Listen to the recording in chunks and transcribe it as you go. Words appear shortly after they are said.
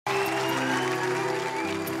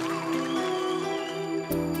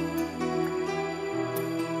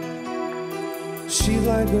She's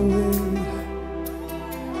like the wind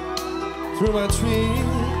through my tree.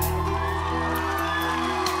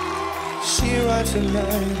 She rides the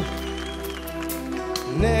night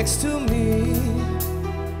next to me.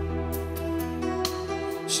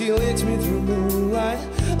 She leads me through moonlight,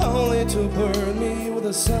 only to burn me with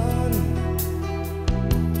the sun.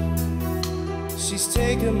 She's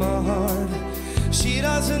taken my heart, she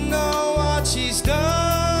doesn't know what she's done.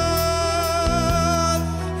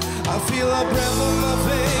 I feel her breath on my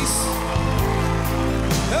face,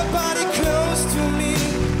 her body close to me.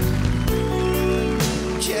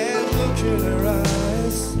 Can't look in her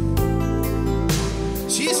eyes,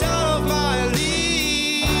 she's out of my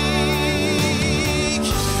league.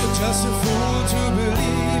 Just a fool to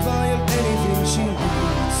believe I am anything she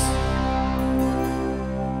needs.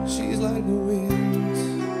 She's like the wind.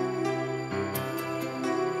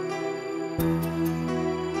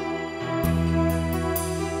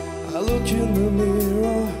 I look in the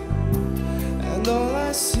mirror and all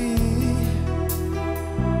I see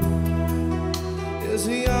is a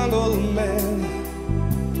young old man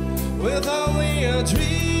with only a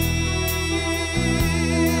dream.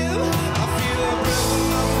 I feel her breath on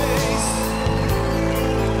my face,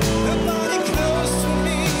 her body close to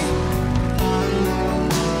me.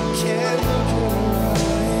 Can't look in her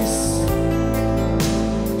eyes,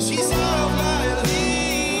 she's out of my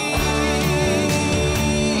league.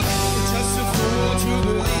 Just a fool to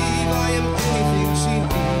believe I am anything she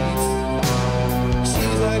needs.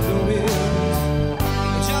 She's like the wind.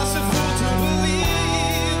 Just a fool to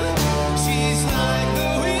believe she's like the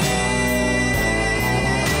wind.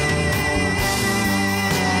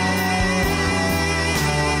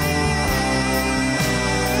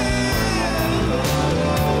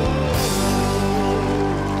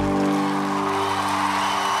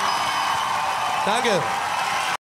 Danke.